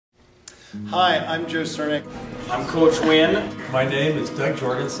Hi, I'm Joe Cernick. I'm Coach Winn. My name is Doug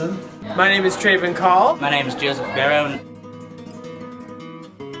Jorgensen. My name is Traven Call. My name is Joseph Barrow.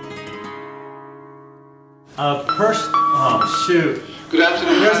 Oh shoot. Good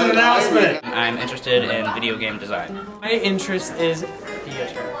afternoon. There's an announcement. I'm interested in video game design. My interest is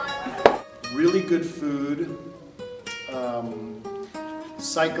theater. Really good food,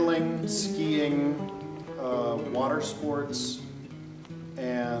 cycling, skiing, water sports,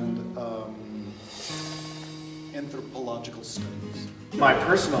 and anthropological studies. My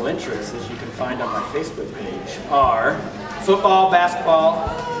personal interests, as you can find on my Facebook page, are football, basketball.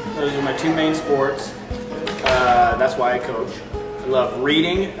 Those are my two main sports. That's why I coach. I love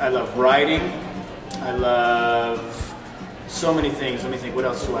reading. I love writing. I love so many things. Let me think, what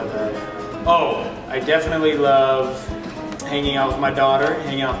else do I love? Oh, I definitely love hanging out with my daughter,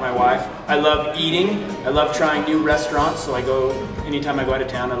 hanging out with my wife. I love eating. I love trying new restaurants, so anytime I go out of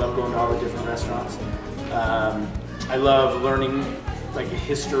town, I love going to all the different restaurants. I love learning like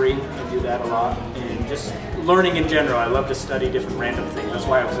history. I do that a lot, and just learning in general. I love to study different random things. That's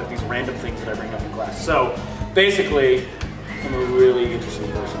why I was at these random things that I bring up in class. So basically, I'm a really interesting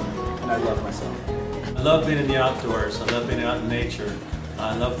person, and I love myself. I love being in the outdoors. I love being out in nature.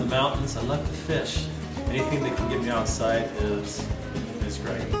 I love the mountains. I love to fish. Anything that can get me outside is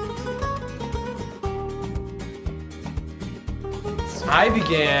great. I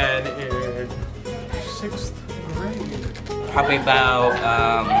began in 6th grade. Probably about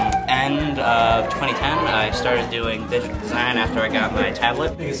end of 2010, I started doing digital design after I got my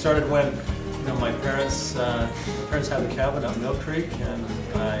tablet. I think it started when my parents have a cabin up Mill Creek, and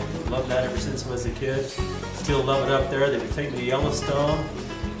I loved that ever since I was a kid. Still love it up there. They would take me to Yellowstone.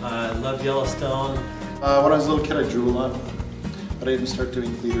 I love Yellowstone. When I was a little kid, I drew a lot, but I didn't start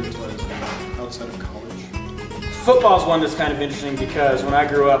doing theater until I was outside of college. Football's one that's kind of interesting because when I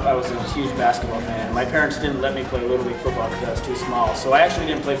grew up, I was a huge basketball fan. My parents didn't let me play Little League football because I was too small, so I actually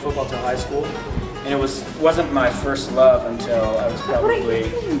didn't play football until high school. And it wasn't my first love until I was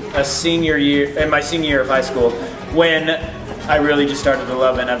probably in my senior year of high school, when I really just started to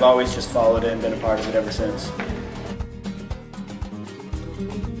love it, and I've always just followed it and been a part of it ever since.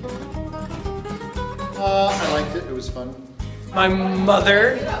 I liked it. It was fun. My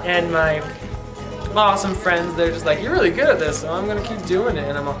mother and my awesome friends, they're just like, you're really good at this, so I'm going to keep doing it.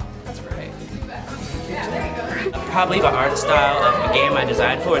 And I'm like, that's right. Probably the art style of the game I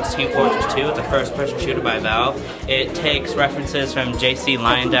designed for, it's Team Fortress 2. It's a first-person shooter by Valve. It takes references from J.C.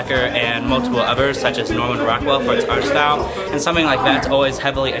 Leyendecker and multiple others, such as Norman Rockwell, for its art style. And something like that's always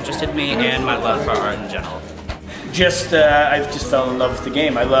heavily interested me and my love for art in general. I just fell in love with the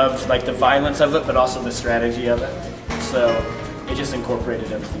game. I loved like the violence of it, but also the strategy of it. So it just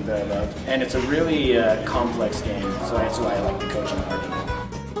incorporated everything that I loved. And it's a really complex game, so that's why I like the coaching part of it.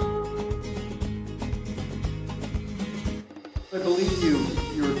 I believe you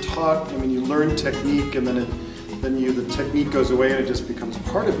were taught. I mean, you learn technique, and then the technique goes away, and it just becomes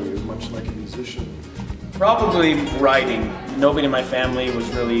part of you, much like a musician. Probably writing. Nobody in my family was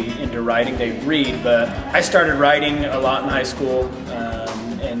really into writing. They read, but I started writing a lot in high school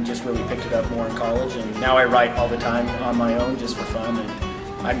and just really picked it up more in college. And now I write all the time on my own just for fun. And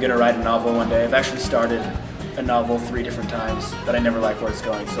I'm going to write a novel one day. I've actually started a novel 3 different times, but I never like where it's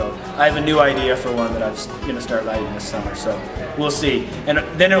going. So I have a new idea for one that I'm going to start writing this summer. So we'll see. And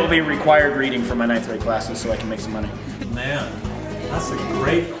then it will be required reading for my 9th grade classes so I can make some money. Man, that's a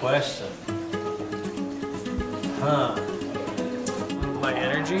great question. Huh. My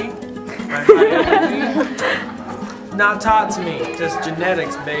energy? My high energy? Not taught to me, just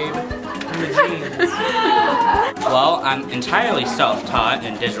genetics, babe. In the genes. Well, I'm entirely self-taught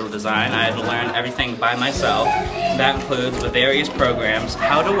in digital design. I had to learn everything by myself. That includes the various programs,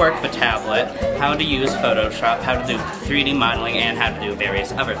 how to work the tablet, how to use Photoshop, how to do 3D modeling, and how to do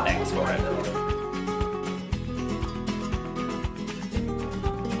various other things for it.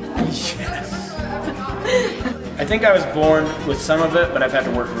 I think I was born with some of it, but I've had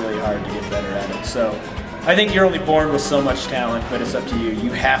to work really hard to get better at it. So I think you're only born with so much talent, but it's up to you.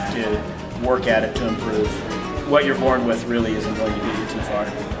 You have to work at it to improve. What you're born with really isn't going to get you too far.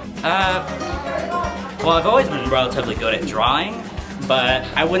 Well, I've always been relatively good at drawing, but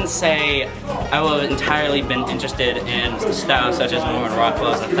I wouldn't say I would have entirely been interested in styles such as Norman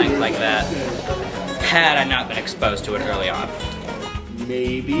Rockwell's and things like that, had I not been exposed to it early on.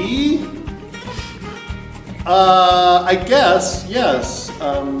 Maybe. I guess, yes.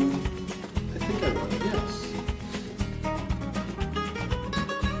 I think I would, yes.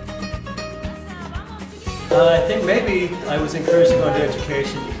 I think maybe I was encouraged to go into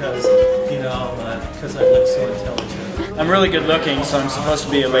education because, because I look so intelligent. I'm really good looking, so I'm supposed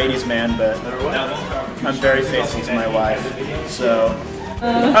to be a ladies' man, but I'm very faithful to my wife. So,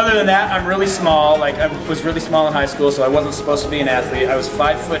 other than that, I'm really small. Like, I was really small in high school, so I wasn't supposed to be an athlete. I was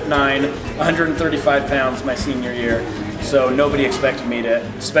 5'9", 135 pounds my senior year, so nobody expected me to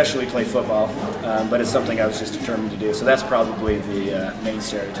especially play football, but it's something I was just determined to do. So that's probably the main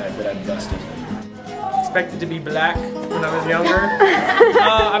stereotype that I've busted. Expected to be black when I was younger.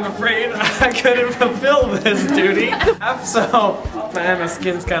 I'm afraid I couldn't fulfill this duty. So, my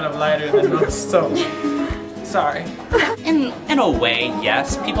skin's kind of lighter than most, so sorry. In a way,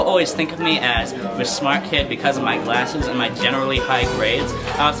 yes. People always think of me as a smart kid because of my glasses and my generally high grades.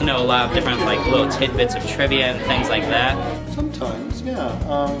 I also know a lot of different little tidbits of trivia and things like that. Sometimes, yeah.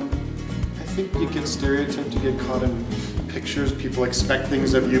 I think you get stereotyped, you get caught in pictures, people expect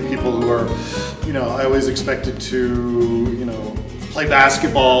things of you, people who are, I always expected to, play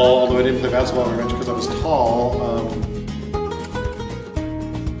basketball, although I didn't play basketball very much because I was tall.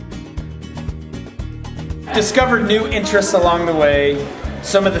 Discovered new interests along the way.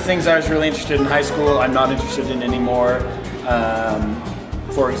 Some of the things I was really interested in high school, I'm not interested in anymore.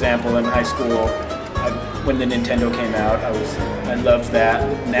 For example, in high school, when the Nintendo came out, I loved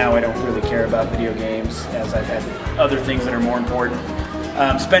that. Now I don't really care about video games, as I've had other things that are more important.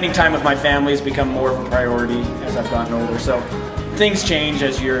 Spending time with my family has become more of a priority as I've gotten older. So things change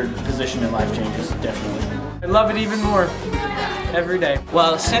as your position in life changes, definitely. I love it even more. Every day.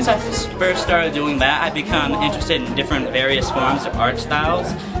 Well, since I first started doing that, I've become interested in different various forms of art styles,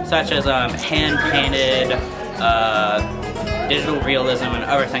 such as hand-painted, digital realism, and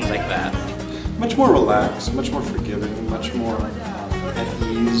other things like that. Much more relaxed, much more forgiving, much more at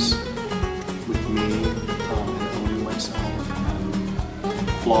ease with me and owning myself, and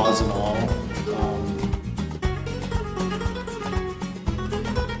flaws and all.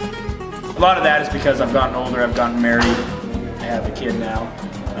 A lot of that is because I've gotten older, I've gotten married. I have a kid now,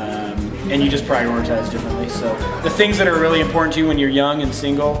 and you just prioritize differently. So the things that are really important to you when you're young and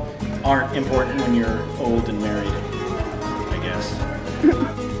single aren't important when you're old and married, I guess.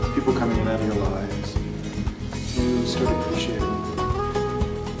 People coming in and out of your lives, you start appreciating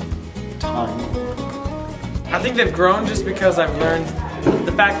time. I think they've grown just because I've learned,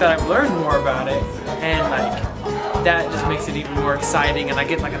 the fact that I've learned more about it, and that just makes it even more exciting, and I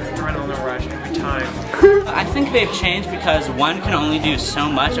get an adrenaline rush every time. I think they've changed because one can only do so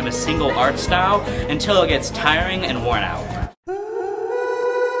much of a single art style until it gets tiring and worn out.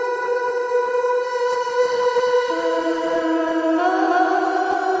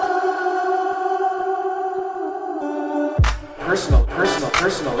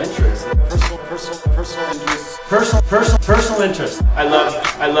 Personal interest. Personal interest. I love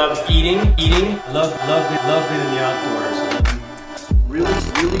eating. I love being in the outdoors. Really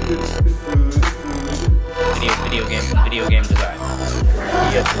good food. Video game design.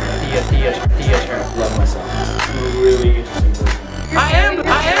 Theater. Love myself. I'm a really interesting person. I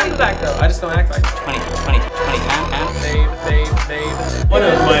am black though. I just don't act like it. 20. Babe. One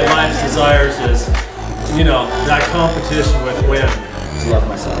of my life's desires is, that competition with winn. Love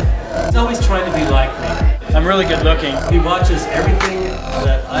myself. He's always trying to be like me. I'm really good looking. He watches everything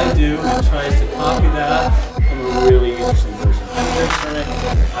that I do and tries to copy that. I'm a really interesting person.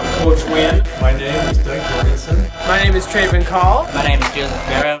 I'm Coach Winn. My name is Doug Jorgensen. My name is Traven Call. My name is Joseph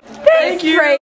Guerrero. Thank you.